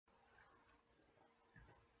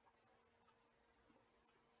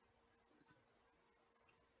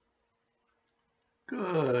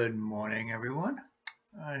Good morning, everyone.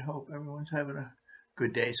 I hope everyone's having a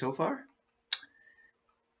good day so far.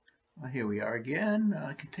 Here we are again,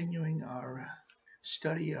 continuing our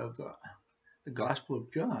study of the Gospel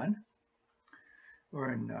of John.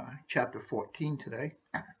 We're in chapter 14 today,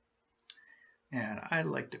 and I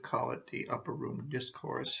like to call it the Upper Room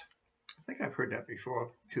Discourse. I think I've heard that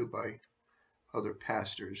before, too, by other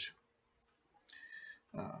pastors.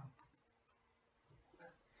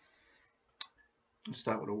 Let's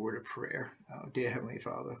start with a word of prayer. Dear Heavenly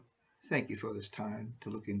Father, thank you for this time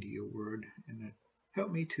to look into your word, and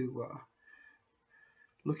help me to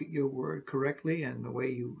look at your word correctly and the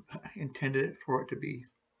way you intended it for it to be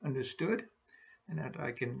understood, and that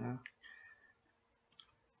I can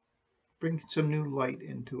bring some new light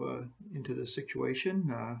into the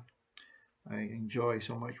situation. I enjoy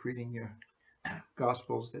so much reading your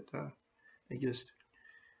Gospels that they just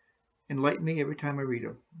enlighten me every time I read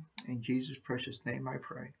them. In Jesus' precious name I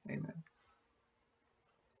pray. Amen.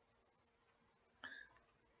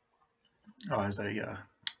 As I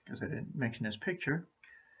didn't mention this picture,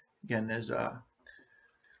 again, this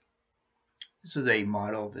is a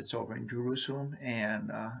model that's over in Jerusalem,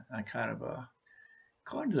 and I kind of,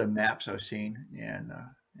 according to the maps I've seen, and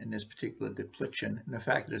in this particular depiction, and the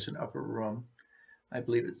fact that it's an upper room, I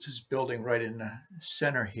believe it's this building right in the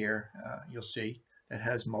center here, you'll see, that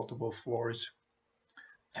has multiple floors.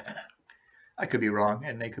 I could be wrong,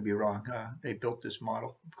 and they could be wrong. They built this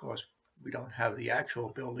model. Of course, we don't have the actual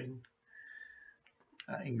building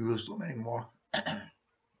in Jerusalem anymore.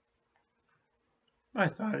 I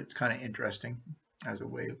thought it's kind of interesting as a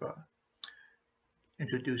way of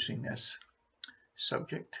introducing this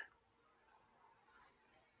subject.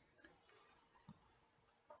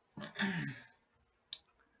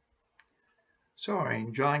 So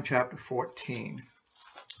in John chapter 14,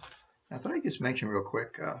 I thought I'd just mention real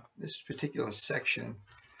quick this particular section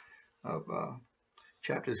of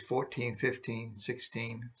chapters 14, 15,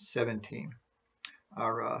 16, 17.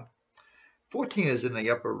 Our 14 is in the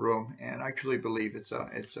upper room, and I truly believe it's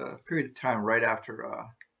a period of time right after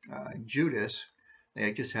Judas.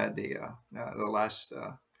 They just had the Last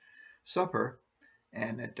Supper,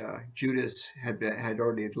 and that Judas had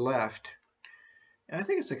already left. And I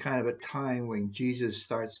think it's a kind of a time when Jesus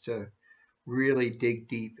starts to really dig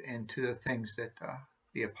deep into the things that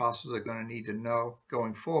the apostles are going to need to know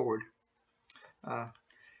going forward. And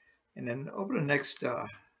then over the next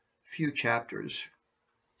few chapters,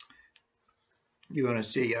 you're going to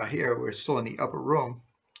see here we're still in the upper room.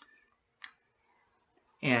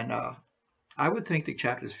 And I would think that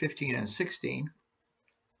chapters 15 and 16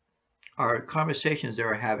 are conversations they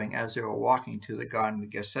were having as they were walking to the Garden of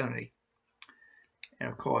Gethsemane. And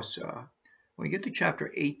of course, when we get to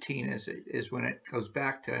chapter 18 is when it goes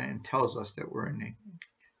back to and tells us that we're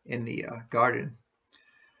in the garden.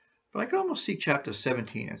 But I can almost see chapter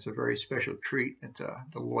 17 as a very special treat. It's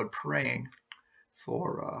the Lord praying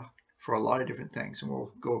for a lot of different things, and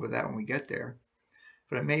we'll go over that when we get there.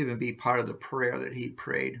 But it may even be part of the prayer that he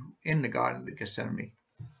prayed in the Garden of Gethsemane.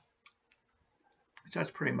 So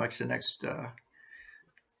that's pretty much the next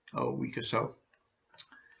week or so.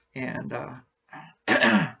 And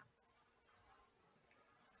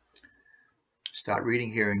start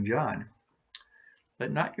reading here in John.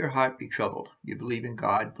 Let not your heart be troubled. You believe in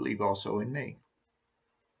God, believe also in me.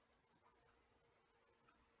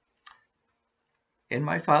 In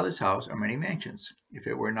my Father's house are many mansions. If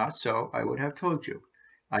it were not so, I would have told you.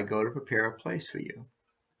 I go to prepare a place for you.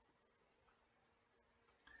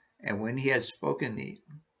 And when he had spoken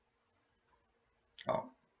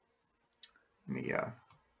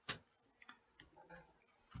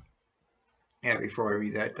before I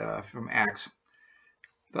read that from Acts,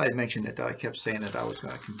 I mentioned that I kept saying that I was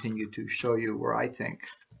going to continue to show you where I think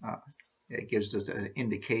it gives us an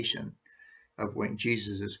indication of when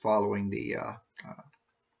Jesus is following the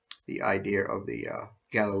idea of the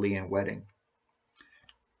Galilean wedding.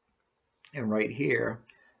 And right here,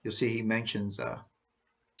 you'll see he mentions,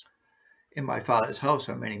 in my Father's house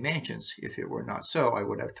are many mansions. If it were not so, I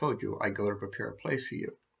would have told you. I go to prepare a place for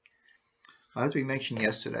you. As we mentioned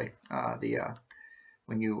yesterday,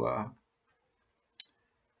 when you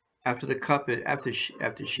after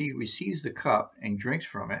she receives the cup and drinks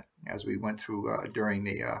from it, as we went through during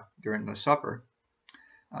the supper,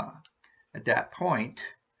 at that point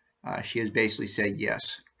she has basically said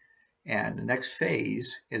yes. And the next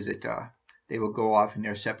phase is that they will go off in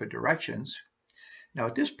their separate directions. Now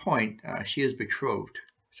at this point she is betrothed,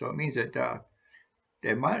 so it means that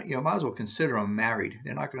they might as well consider them married.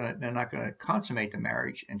 They're not gonna consummate the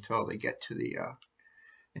marriage until they get to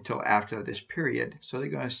until after this period. So they're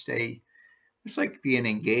going to stay It's like being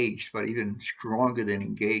engaged, but even stronger than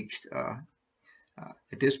engaged.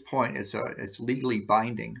 At this point, it's legally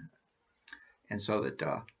binding, and so that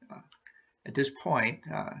at this point,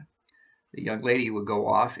 the young lady would go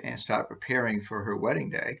off and start preparing for her wedding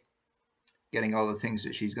day, getting all the things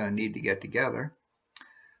that she's going to need to get together,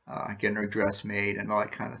 getting her dress made and all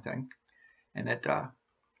that kind of thing, and that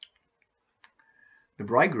the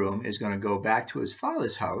bridegroom is going to go back to his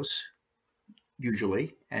father's house,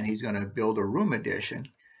 usually, and he's going to build a room addition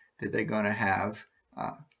that they're going to have,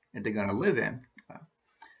 that they're going to live in,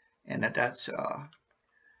 and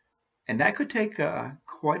and that could take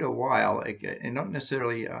quite a while, and not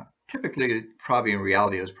necessarily. Typically, probably in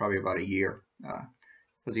reality, it was probably about a year.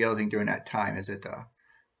 But the other thing during that time is that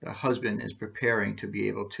the husband is preparing to be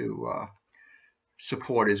able to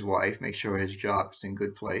support his wife, make sure his job is in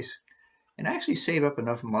good place, and actually save up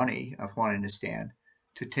enough money, if one understand,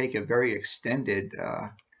 to take a very extended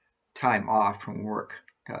time off from work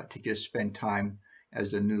to just spend time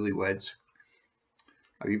as the newlyweds.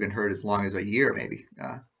 I've even heard as long as a year, maybe.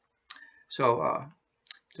 So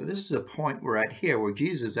this is a point we're at here where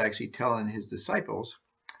Jesus is actually telling his disciples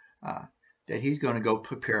that he's going to go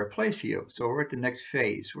prepare a place for you. So we're at the next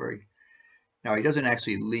phase where now he doesn't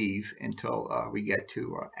actually leave until we get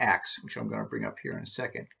to Acts, which I'm going to bring up here in a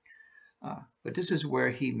second. But this is where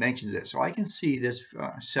he mentions it. So I can see this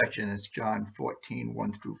section, it's John 14,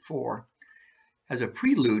 1 through 4, as a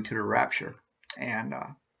prelude to the rapture. And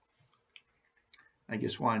I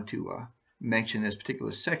just wanted to mention this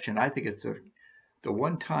particular section. I think it's the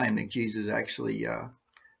one time that Jesus actually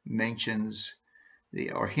mentions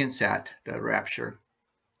or hints at the rapture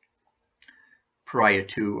prior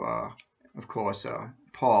to, of course,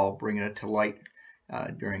 Paul bringing it to light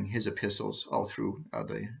during his epistles all through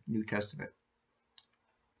the New Testament.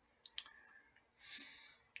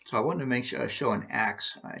 So I wanted to show an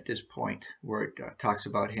Acts at this point where it talks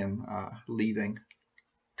about him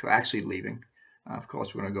actually leaving. Of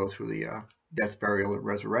course, we're going to go through the death, burial, and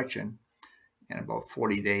resurrection. And about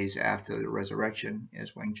 40 days after the resurrection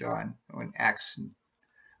is when Acts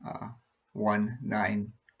 1,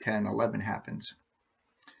 9, 10, 11 happens.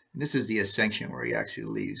 And this is the ascension where he actually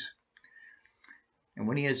leaves. And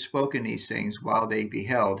when he had spoken these things, while they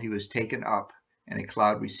beheld, he was taken up, and a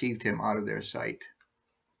cloud received him out of their sight.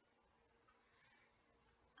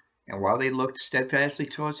 And while they looked steadfastly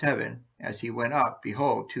towards heaven, as he went up,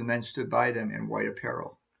 behold, two men stood by them in white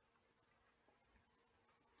apparel,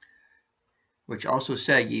 which also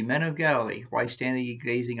said, Ye men of Galilee, why stand ye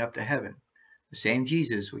gazing up to heaven? The same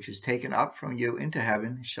Jesus, which is taken up from you into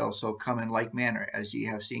heaven, shall so come in like manner as ye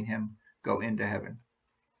have seen him go into heaven.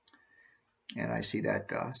 And I see that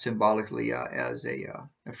symbolically as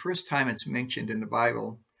the first time it's mentioned in the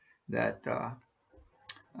Bible that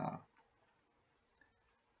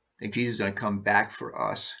Jesus is going to come back for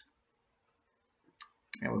us.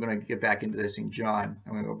 And we're going to get back into this in John.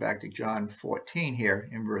 I'm going to go back to John 14 here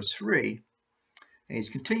in verse 3. And he's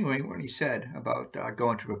continuing when he said about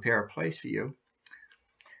going to prepare a place for you.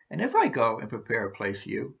 And if I go and prepare a place for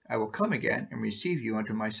you, I will come again and receive you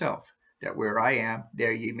unto myself, that where I am,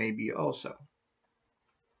 there ye may be also.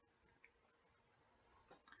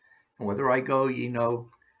 And whither I go ye know,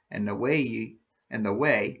 and the way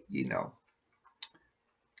ye know.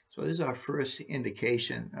 So this is our first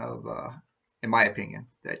indication of, in my opinion,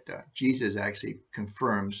 that Jesus actually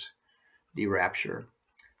confirms the rapture.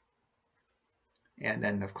 And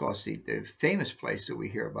then, of course, the famous place that we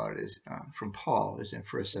hear about is from Paul is in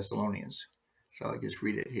 1 Thessalonians. So I'll just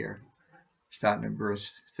read it here, starting in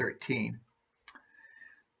verse 13.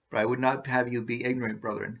 But I would not have you be ignorant,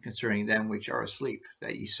 brethren, concerning them which are asleep,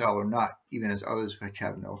 that ye sorrow not, even as others which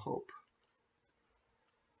have no hope.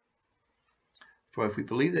 For if we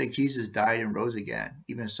believe that Jesus died and rose again,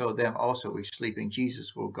 even so them also which sleep in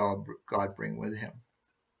Jesus will God bring with him.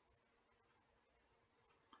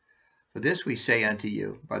 For this we say unto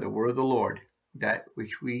you by the word of the Lord, that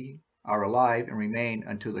which we are alive and remain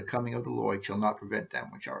until the coming of the Lord shall not prevent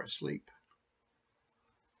them which are asleep.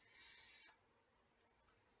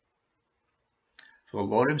 For the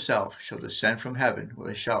Lord himself shall descend from heaven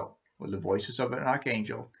with a shout, with the voices of an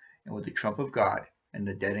archangel, and with the trump of God, and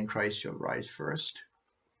the dead in Christ shall rise first.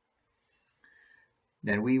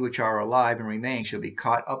 Then we which are alive and remain shall be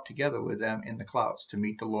caught up together with them in the clouds to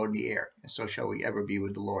meet the Lord in the air, and so shall we ever be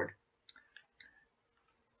with the Lord.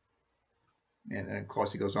 And of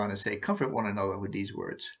course, he goes on to say, comfort one another with these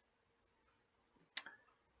words.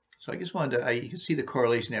 So I just wanted to, you can see the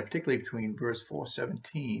correlation there, particularly between verse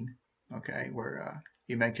 4:17, okay, where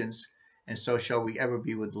he mentions, and so shall we ever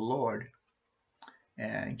be with the Lord.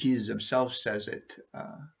 And Jesus himself says it.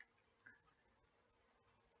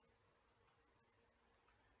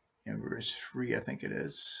 in verse 3, I think it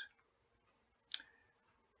is.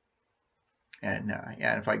 And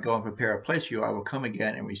if I go and prepare a place for you, I will come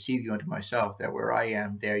again and receive you unto myself, that where I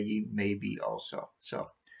am, there ye may be also. So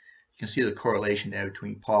you can see the correlation there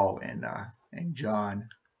between Paul and John.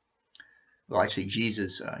 Well, actually,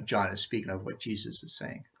 Jesus, John is speaking of what Jesus is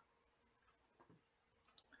saying.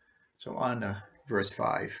 So on to verse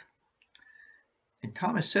 5. And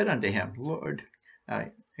Thomas said unto him, Lord,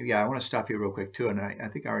 I want to stop here real quick too, and I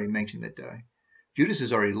think I already mentioned that Judas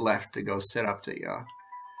has already left to go set up the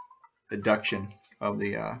abduction of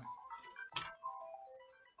the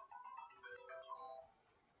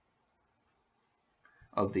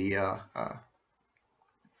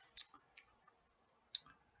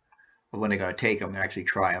when they're going to take him and actually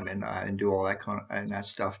try him and do all that kind of, and that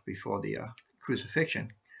stuff before the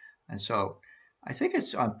crucifixion. And so I think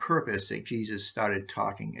it's on purpose that Jesus started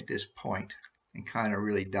talking at this point and kind of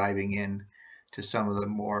really diving in to some of the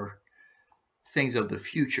more things of the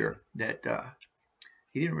future that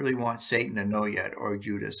he didn't really want Satan to know yet, or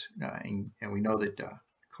Judas. And we know that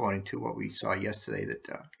according to what we saw yesterday, that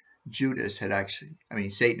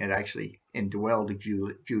Satan had actually indwelled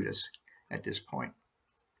Judas at this point.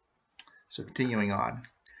 So continuing on.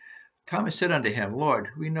 Thomas said unto him, Lord,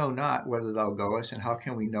 we know not whither thou goest, and how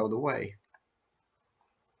can we know the way?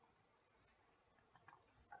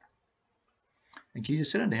 And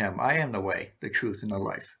Jesus said unto him, I am the way, the truth, and the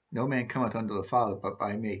life. No man cometh unto the Father but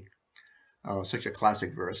by me. Oh, such a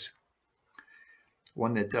classic verse.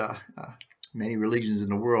 One that many religions in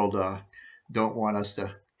the world don't want us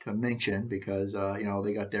to mention, because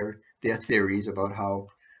they got their theories about how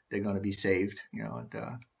they're going to be saved.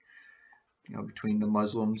 Between the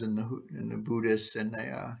Muslims and the Buddhists and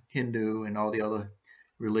the Hindu and all the other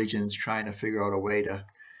religions trying to figure out a way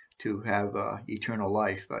to have eternal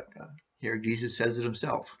life. But here Jesus says it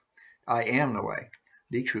himself. I am the way,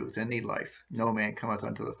 the truth, and the life. No man cometh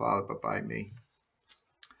unto the Father but by me.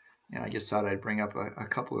 And I just thought I'd bring up a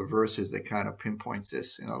couple of verses that kind of pinpoints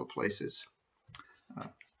this in other places.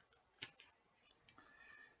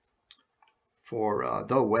 For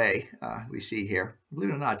the way, we see here,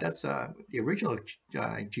 believe it or not, that's the original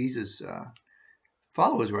Jesus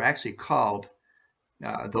followers were actually called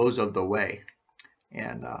those of the way.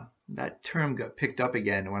 And that term got picked up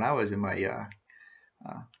again when I was in my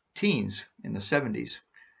teens in the 70s.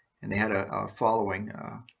 And they had a following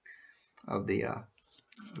of the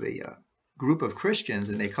group of Christians,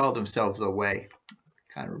 and they called themselves the way.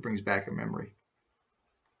 Kind of brings back a memory.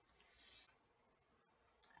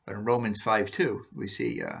 But in Romans 5:2, we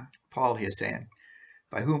see Paul here saying,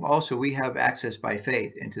 by whom also we have access by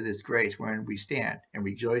faith into this grace wherein we stand, and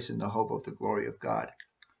rejoice in the hope of the glory of God.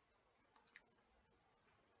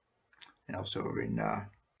 And also in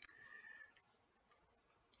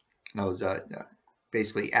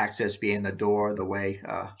basically access being the door, the way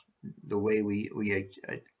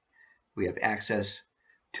we have access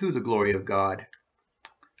to the glory of God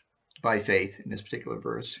by faith in this particular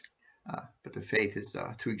verse. But the faith is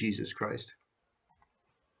through Jesus Christ.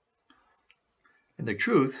 And the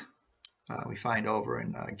truth we find over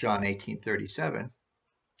in John 18:37.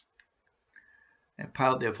 And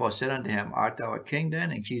Pilate therefore said unto him, Art thou a king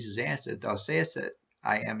then? And Jesus answered, Thou sayest that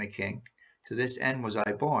I am a king. To this end was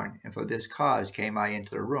I born, and for this cause came I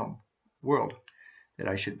into the world, that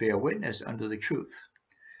I should bear witness unto the truth.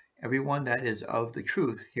 Every one that is of the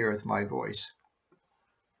truth heareth my voice.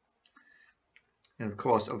 And of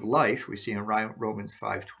course, of life, we see in Romans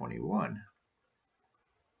 5:21,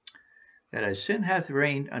 that as sin hath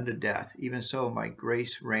reigned unto death, even so my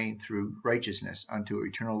grace reigned through righteousness unto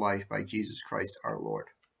eternal life by Jesus Christ our Lord.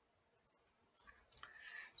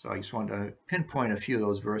 So I just wanted to pinpoint a few of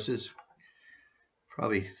those verses.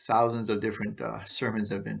 Probably thousands of different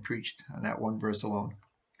sermons have been preached on that one verse alone,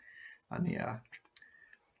 on the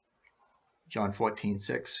John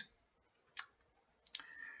 14:6.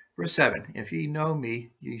 Verse 7, if ye know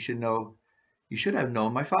me, you should have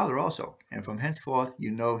known my Father also, and from henceforth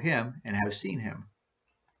you know him and have seen him.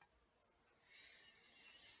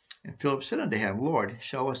 And Philip said unto him, Lord,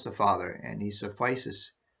 show us the Father, and he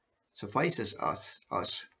suffices us.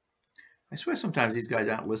 I swear sometimes these guys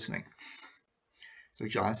aren't listening. So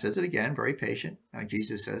John says it again, very patient. Now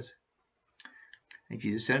Jesus says, and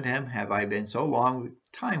Jesus said unto him, Have I been so long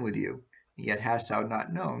time with you, and yet hast thou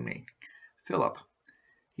not known me? Philip,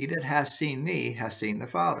 he that hath seen me hath seen the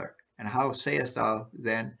Father. And how sayest thou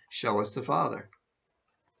then, Show us the Father?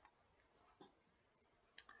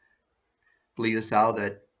 Believest thou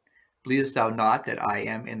not that I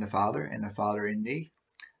am in the Father, and the Father in me?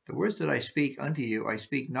 The words that I speak unto you, I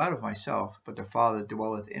speak not of myself, but the Father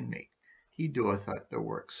dwelleth in me. He doeth the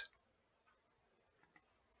works.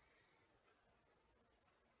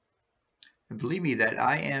 And believe me that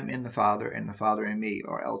I am in the Father and the Father in me,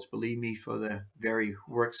 or else believe me for the very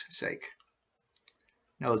work's sake.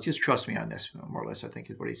 No, just trust me on this, more or less, I think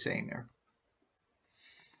is what he's saying there.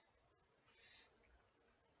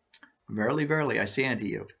 Verily, verily, I say unto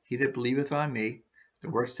you, he that believeth on me, the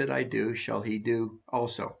works that I do shall he do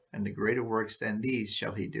also, and the greater works than these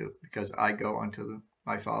shall he do, because I go unto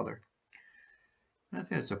my Father. And I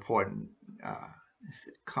think it's an important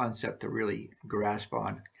concept to really grasp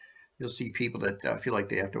on. You'll see people that feel like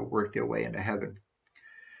they have to work their way into heaven.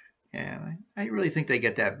 And I really think they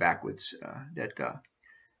get that backwards.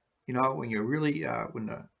 You know, when you're really, when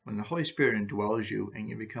the Holy Spirit indwells you and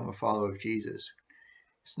you become a follower of Jesus,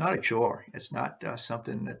 it's not a chore. It's not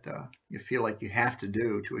something that you feel like you have to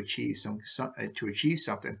do to achieve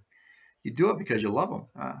something. You do it because you love them.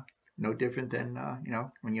 No different than you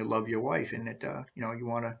know, when you love your wife and that you know, you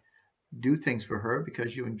want to do things for her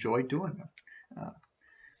because you enjoy doing them.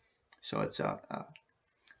 So it's I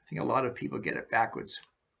think a lot of people get it backwards.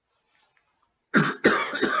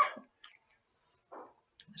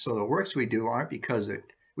 So the works we do aren't because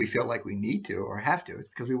we feel like we need to or have to. It's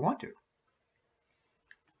because we want to.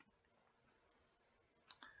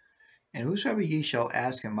 And whosoever ye shall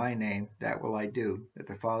ask in my name, that will I do, that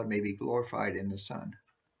the Father may be glorified in the Son.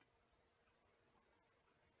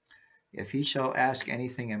 If he shall ask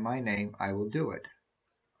anything in my name, I will do it.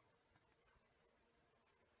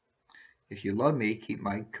 If you love me, keep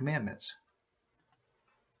my commandments.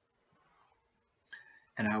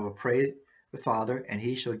 And I will pray the Father, and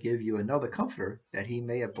he shall give you another comforter, that he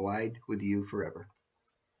may abide with you forever.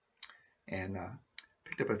 And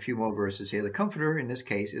picked up a few more verses here. The comforter in this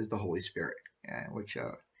case is the Holy Spirit, which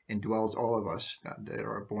indwells all of us that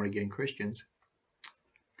are born-again Christians.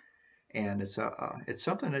 And it's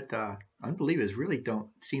something that unbelievers really don't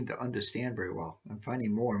seem to understand very well. I'm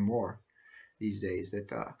finding more and more these days that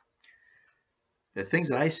the things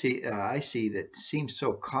that I see that seem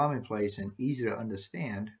so commonplace and easy to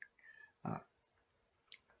understand,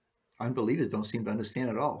 unbelievers don't seem to understand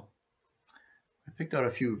at all. I picked out a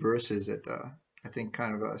few verses that I think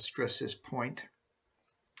kind of stress this point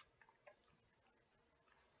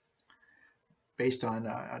based on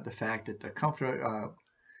the fact that the Comforter,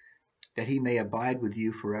 that he may abide with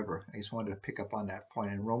you forever. I just wanted to pick up on that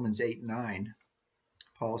point. In Romans 8:9,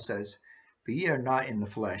 Paul says, "But ye are not in the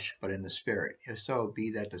flesh, but in the Spirit. If so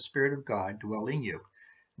be that the Spirit of God dwell in you.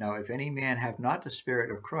 Now if any man have not the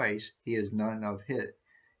Spirit of Christ, he is none of his.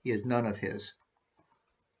 He is none of his."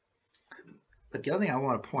 But the other thing I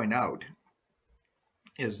want to point out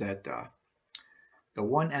is that the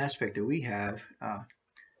one aspect that we have,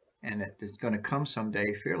 and that is going to come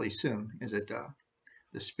someday fairly soon, is that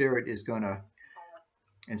the Spirit is going to,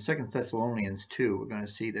 in 2 Thessalonians 2, we're going to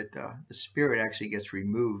see that the Spirit actually gets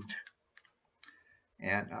removed.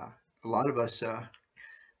 And a lot of us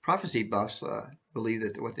prophecy buffs believe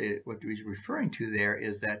that what he's referring to there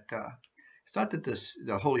is that it's not that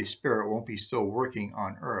the Holy Spirit won't be still working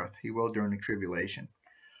on earth. He will during the tribulation.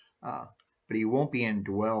 But he won't be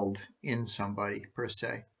indwelled in somebody per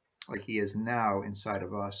se, like he is now inside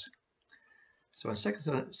of us. So in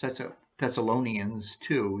 2 Thessalonians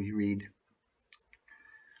 2, we read,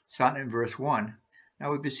 starting in verse 1,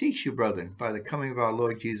 "Now we beseech you, brethren, by the coming of our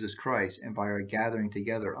Lord Jesus Christ, and by our gathering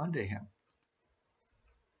together unto him,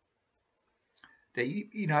 that ye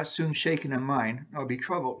be not soon shaken in mind, nor be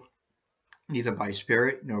troubled, neither by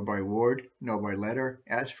spirit, nor by word, nor by letter,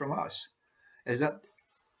 as from us, as that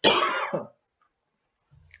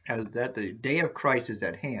the day of Christ is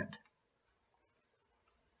at hand.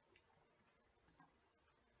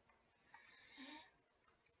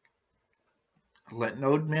 Let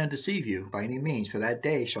no man deceive you by any means, for that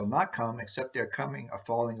day shall not come except there coming a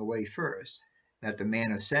falling away first, that the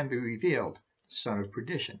man of sin be revealed, the son of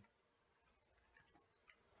perdition.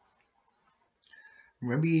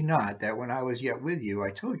 Remember ye not that when I was yet with you,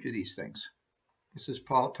 I told you these things." This is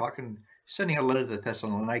Paul talking, sending a letter to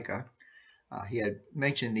Thessalonica. He had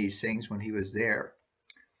mentioned these things when he was there.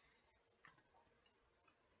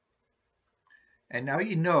 "And now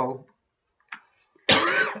you know,"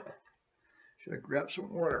 should I grab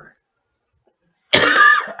some water?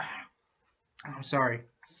 I'm sorry.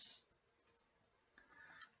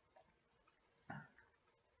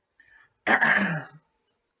 I'll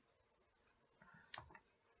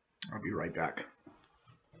be right back.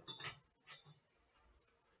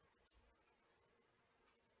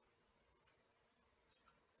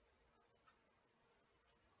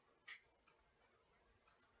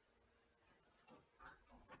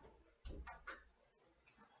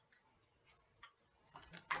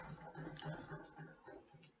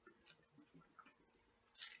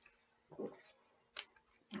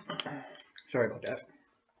 Sorry about that.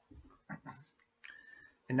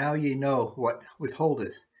 And now ye know what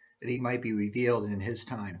withholdeth, that he might be revealed in his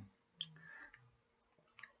time.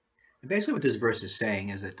 And basically what this verse is saying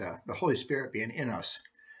is that the Holy Spirit being in us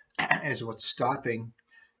is what's stopping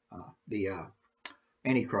the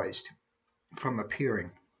Antichrist from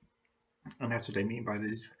appearing. And that's what they mean by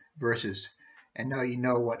these verses. And now ye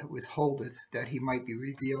know what withholdeth, that he might be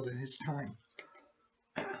revealed in his time.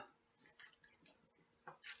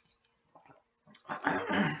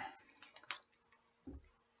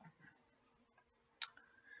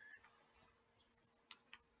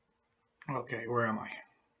 Okay, where am I?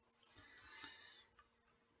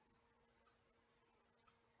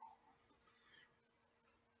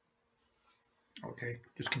 Okay,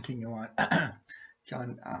 just continue on.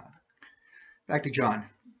 John, back to John,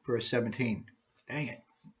 verse 17. Dang it.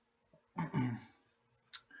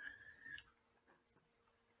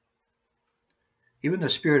 Even the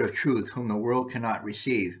Spirit of truth, whom the world cannot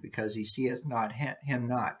receive, because he seeth not him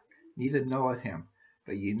not, neither knoweth him,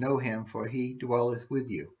 but ye know him, for he dwelleth with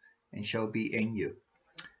you, and shall be in you.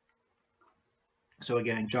 So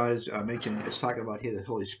again, John is talking about here the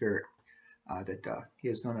Holy Spirit, that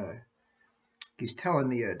he's telling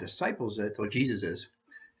the disciples that, or Jesus is,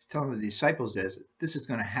 he's telling the disciples that this is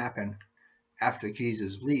going to happen after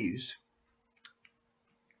Jesus leaves,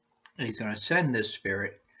 and he's going to send this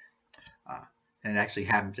Spirit. And it actually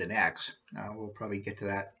happens in Acts. We'll probably get to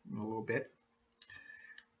that in a little bit.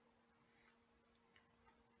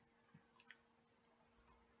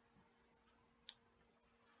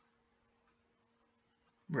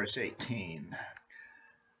 Verse 18.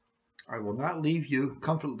 I will not leave you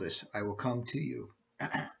comfortless. I will come to you. In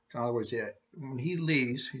other words, when he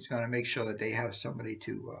leaves, he's going to make sure that they have somebody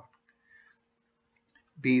to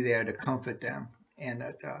be there to comfort them. And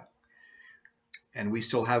that, and we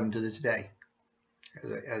still have them to this day.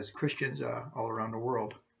 As Christians all around the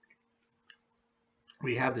world,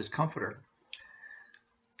 we have this comforter.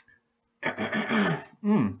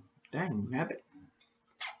 Dang, have it.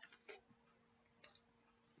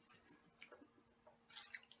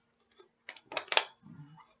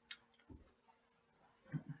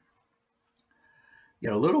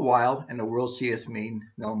 Yet a little while, and the world seeth me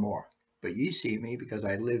no more. But ye see me, because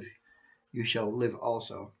I live, you shall live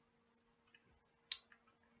also.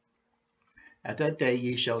 At that day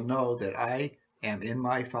ye shall know that I am in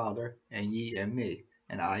my Father, and ye in me,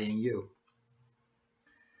 and I in you.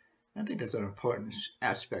 I think that's an important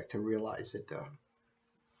aspect to realize that,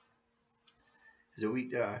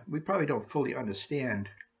 we probably don't fully understand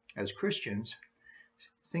as Christians.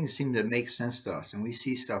 Things seem to make sense to us, and we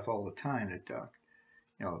see stuff all the time that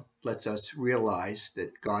lets us realize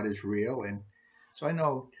that God is real. And so I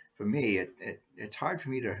know for me, it's hard for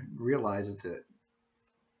me to realize that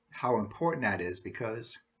how important that is,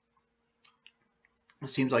 because it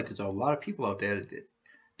seems like there's a lot of people out there that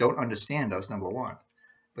don't understand us, number one,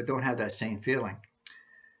 but don't have that same feeling.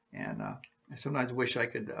 And I sometimes wish I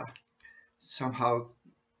could somehow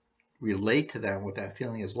relate to them what that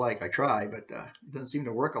feeling is like. I try, but it doesn't seem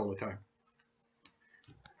to work all the time.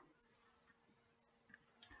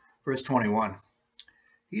 Verse 21.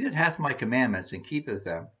 He that hath my commandments and keepeth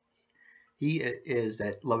them, he it is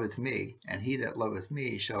that loveth me, and he that loveth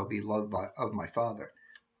me shall be loved of my Father,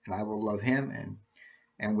 and I will love him,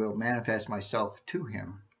 and will manifest myself to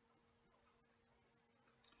him.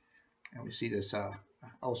 And we see this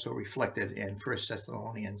also reflected in 1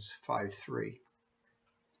 Thessalonians 5:3.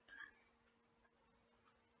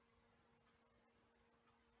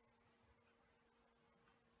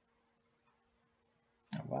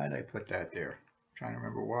 Now, why did I put that there? I'm trying to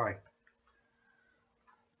remember why.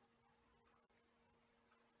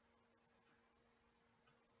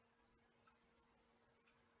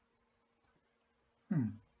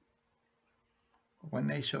 When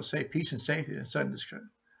they shall say peace and safety and sudden destruction.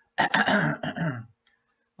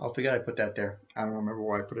 I'll forget I put that there. I don't remember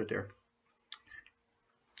why I put it there.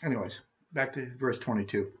 Anyways, back to verse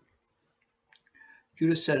 22.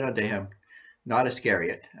 Judas said unto him, not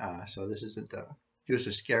Iscariot. So this isn't Judas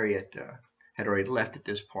Iscariot had already left at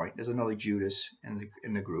this point. There's another Judas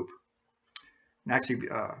in the group. And actually,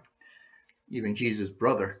 even Jesus'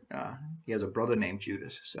 brother, he has a brother named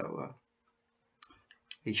Judas. So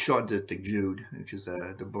he shortened it to Jude, which is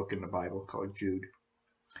the book in the Bible called Jude.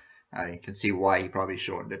 You can see why he probably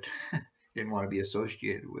shortened it. He didn't want to be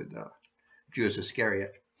associated with Judas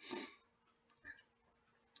Iscariot.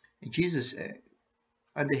 And Jesus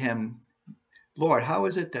unto him, Lord, how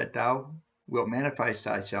is it that thou wilt manifest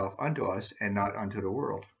thyself unto us and not unto the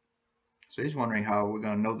world? So he's wondering how we're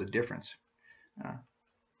going to know the difference.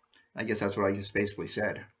 I guess that's what I just basically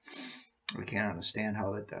said. We can't understand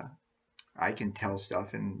how that I can tell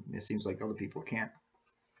stuff, and it seems like other people can't.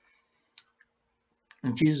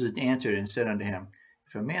 And Jesus answered and said unto him,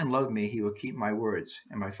 If a man love me, he will keep my words,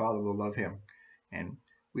 and my Father will love him, and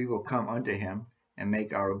we will come unto him and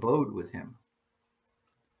make our abode with him.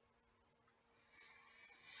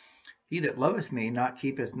 He that loveth me not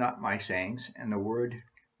keepeth not my sayings, and the word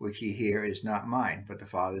which ye hear is not mine, but the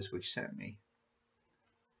Father's which sent me.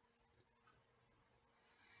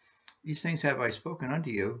 These things have I spoken unto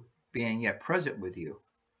you, being yet present with you.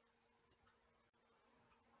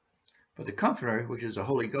 But the Comforter, which is the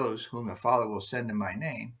Holy Ghost, whom the Father will send in my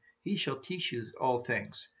name, he shall teach you all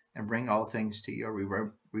things, and bring all things to your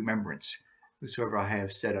remembrance, whatsoever I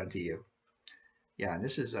have said unto you. Yeah, and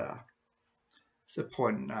this is an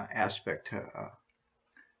important aspect to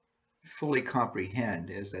fully comprehend,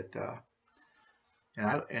 is that,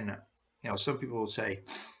 some people will say,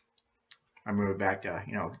 I remember back,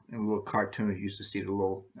 in little cartoons, you used to see the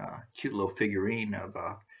little cute little figurine of,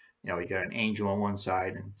 you got an angel on one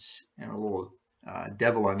side and a little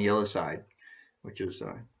devil on the other side, which is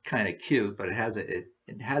kind of cute, but it has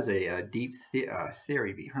a deep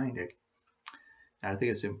theory behind it. And I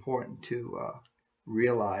think it's important to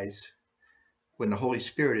realize when the Holy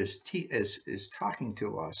Spirit is talking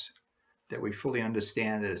to us that we fully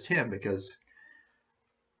understand that it's Him, because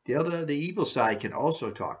the evil side can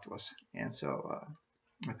also talk to us. And so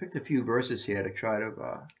I picked a few verses here to try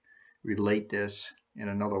to relate this in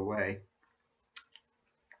another way.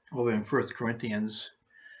 Over in 1 Corinthians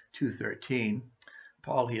 2:13,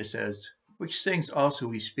 Paul here says, Which things also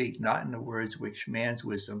we speak, not in the words which man's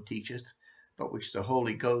wisdom teacheth, but which the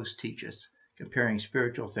Holy Ghost teacheth, comparing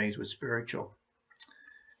spiritual things with spiritual.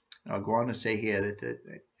 And I'll go on to say here that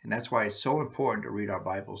and that's why it's so important to read our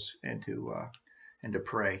Bibles and to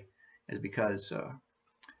pray, is because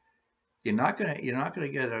you're not gonna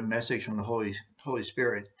get a message from the Holy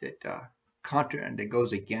Spirit that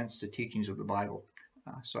goes against the teachings of the Bible.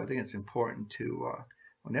 So I think it's important to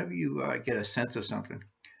whenever you get a sense of something,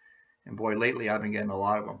 and boy, lately I've been getting a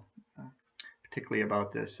lot of them, particularly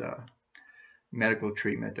about this medical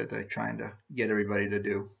treatment that they're trying to get everybody to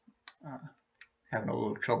do. Having a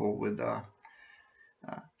little trouble with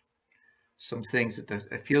some things that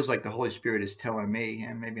it feels like the Holy Spirit is telling me,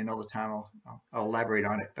 and maybe another time I'll elaborate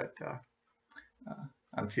on it, but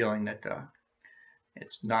I'm feeling that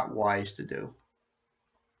it's not wise to do.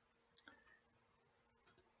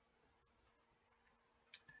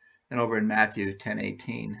 And over in Matthew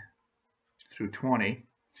 10:18 through 20,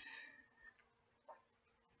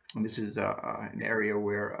 and this is an area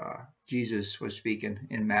where Jesus was speaking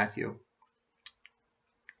in Matthew.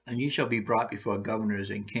 And ye shall be brought before governors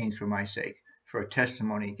and kings for my sake, for a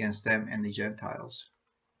testimony against them and the Gentiles.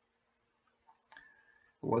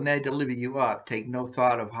 When they deliver you up, take no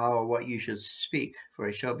thought of how or what you should speak, for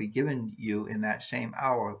it shall be given you in that same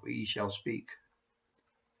hour what ye shall speak.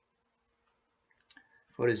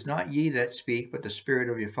 For it is not ye that speak, but the Spirit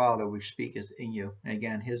of your Father which speaketh in you. And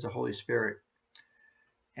again, here's the Holy Spirit.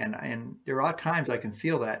 And there are times I can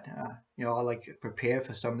feel that, I like to prepare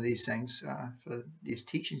for some of these things, for these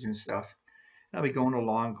teachings and stuff. And I'll be going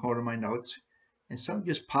along, going to my notes, and something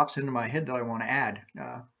just pops into my head that I want to add.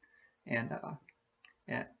 And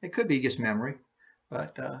it could be just memory,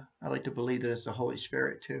 but I like to believe that it's the Holy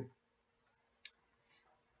Spirit too.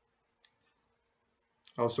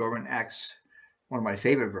 Also over in Acts, one of my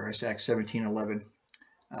favorite verses, Acts 17:11,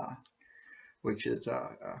 which is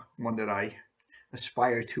one that I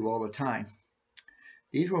aspire to all the time.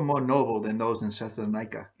 These were more noble than those in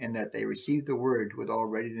Thessalonica, in that they received the word with all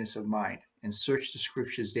readiness of mind, and searched the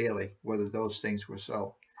scriptures daily, whether those things were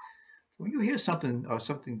so. When you hear something or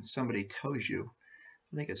somebody tells you,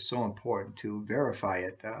 I think it's so important to verify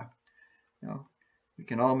it. We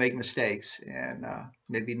can all make mistakes and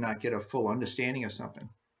maybe not get a full understanding of something.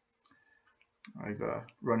 I've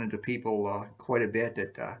run into people quite a bit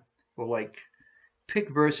that will pick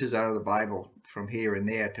verses out of the Bible from here and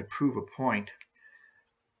there to prove a point,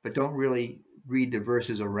 but don't really read the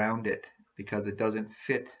verses around it because it doesn't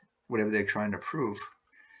fit whatever they're trying to prove.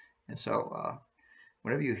 And so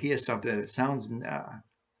whenever you hear something that sounds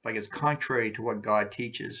like it's contrary to what God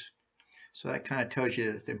teaches, so that kind of tells you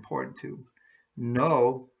that it's important to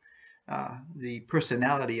know the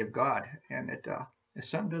personality of God, and that if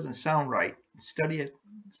something doesn't sound right, study it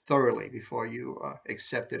thoroughly before you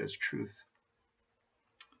accept it as truth.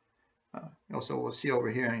 Also, we'll see over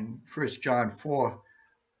here in 1 John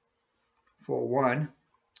 4:1,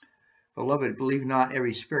 Beloved, believe not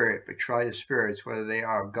every spirit, but try the spirits whether they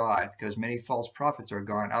are of God, because many false prophets are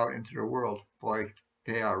gone out into the world. Boy,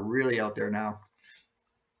 they are really out there now.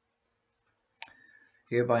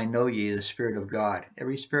 Hereby know ye the Spirit of God.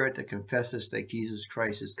 Every spirit that confesses that Jesus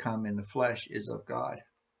Christ is come in the flesh is of God.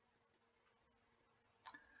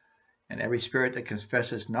 And every spirit that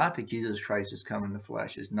confesses not that Jesus Christ is come in the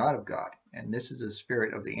flesh is not of God. And this is the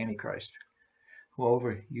spirit of the Antichrist.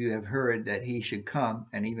 Moreover, you have heard that he should come,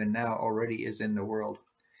 and even now already is in the world.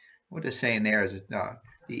 What they're saying there is that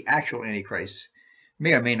the actual Antichrist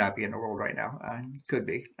may or may not be in the world right now. Could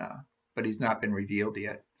be, but he's not been revealed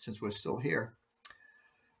yet since we're still here.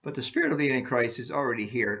 But the spirit of the Antichrist is already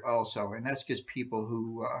here also, and that's just people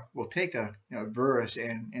who will take a verse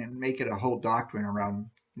and make it a whole doctrine around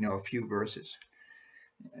a few verses,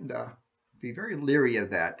 and be very leery of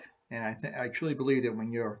that. And I truly believe that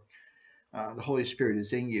when the Holy Spirit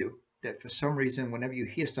is in you, that for some reason, whenever you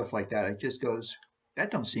hear stuff like that, it just goes, that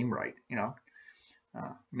don't seem right.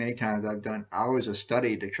 Many times I've done hours of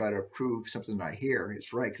study to try to prove something I hear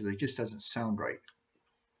is right because it just doesn't sound right.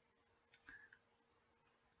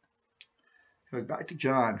 So back to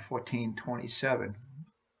John 14:27.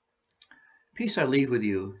 Peace I leave with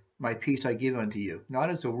you, my peace I give unto you. Not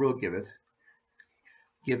as the world giveth,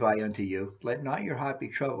 give I unto you. Let not your heart be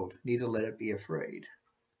troubled, neither let it be afraid.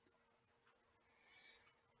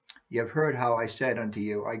 You have heard how I said unto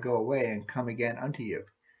you, I go away and come again unto you.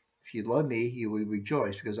 If you love me, you will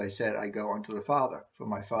rejoice, because I said, I go unto the Father, for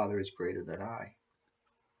my Father is greater than I.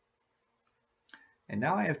 And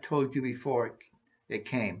now I have told you before it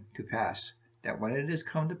came to pass, that when it is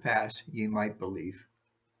come to pass, ye might believe.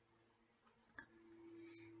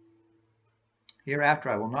 Hereafter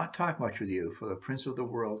I will not talk much with you, for the prince of the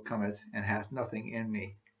world cometh, and hath nothing in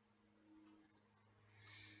me.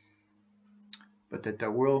 But that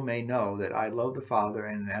the world may know that I love the Father,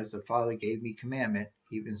 and as the Father gave me commandment,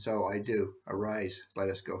 even so I do. Arise, let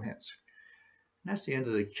us go hence. And that's the end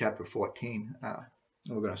of the chapter 14.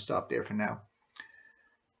 We're going to stop there for now.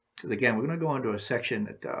 Because again, we're going to go into a section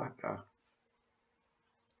that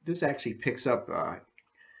this actually picks up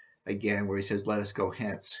again where he says, let us go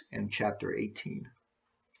hence in chapter 18.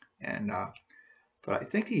 And but I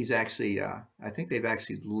think he's actually, I think they've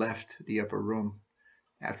actually left the upper room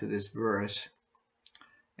after this verse.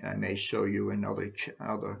 And I may show you in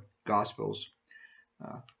other Gospels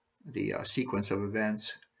the sequence of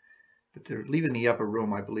events. But they're leaving the upper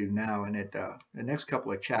room, I believe, now. And the next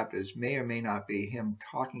couple of chapters may or may not be him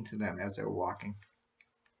talking to them as they're walking.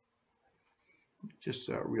 Just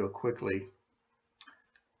real quickly,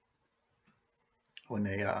 when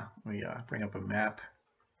we bring up a map,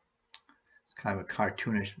 it's kind of a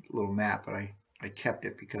cartoonish little map, but I kept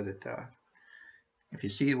it because it, if you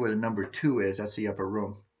see where the number 2 is, that's the upper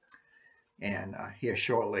room. And here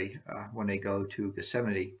shortly, when they go to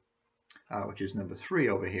Gethsemane, which is number 3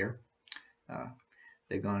 over here,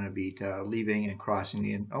 they're going to be leaving and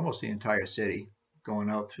crossing almost the entire city, going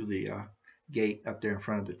out through the gate up there in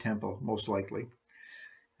front of the temple, most likely,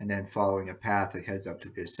 and then following a path that heads up to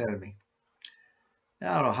Gethsemane.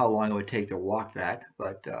 Now, I don't know how long it would take to walk that,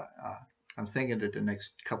 but I'm thinking that the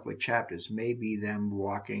next couple of chapters may be them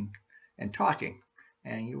walking and talking.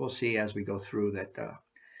 And you will see as we go through that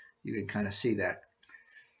you can kind of see that.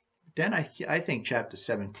 Then I think chapter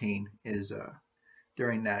 17 is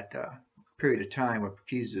during that period of time where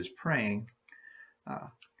Jesus is praying.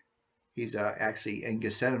 He's actually in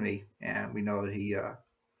Gethsemane, and we know that he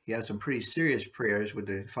had some pretty serious prayers with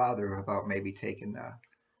the Father about maybe taking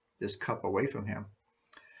this cup away from him.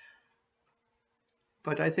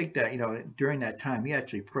 But I think that during that time he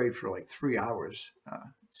actually prayed for like 3 hours.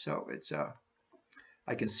 So it's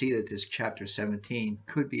I can see that this chapter 17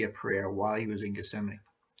 could be a prayer while he was in Gethsemane.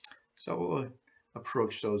 So we'll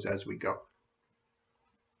approach those as we go.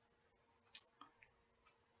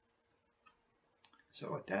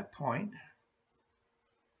 So at that point,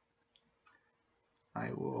 I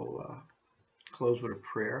will close with a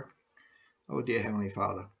prayer. Oh, dear Heavenly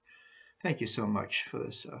Father, thank you so much for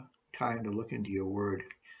this time to look into your word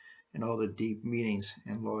and all the deep meanings.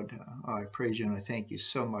 And Lord, I praise you and I thank you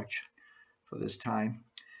so much for this time.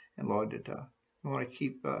 And Lord, that I want to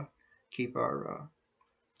keep our,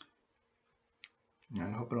 I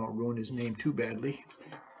hope I don't ruin his name too badly,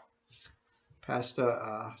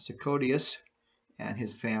 Pastor Secodius and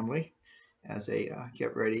his family as they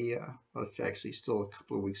get ready. Well, it's actually still a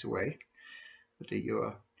couple of weeks away, but they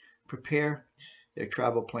prepare their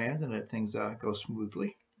travel plans and that things go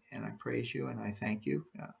smoothly. And I praise you and I thank you,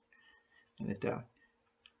 and that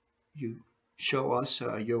you show us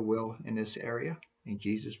your will in this area. In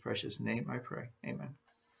Jesus' precious name I pray. Amen.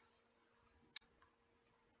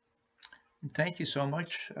 And thank you so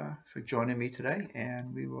much for joining me today,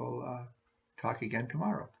 and we will talk again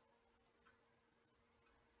tomorrow.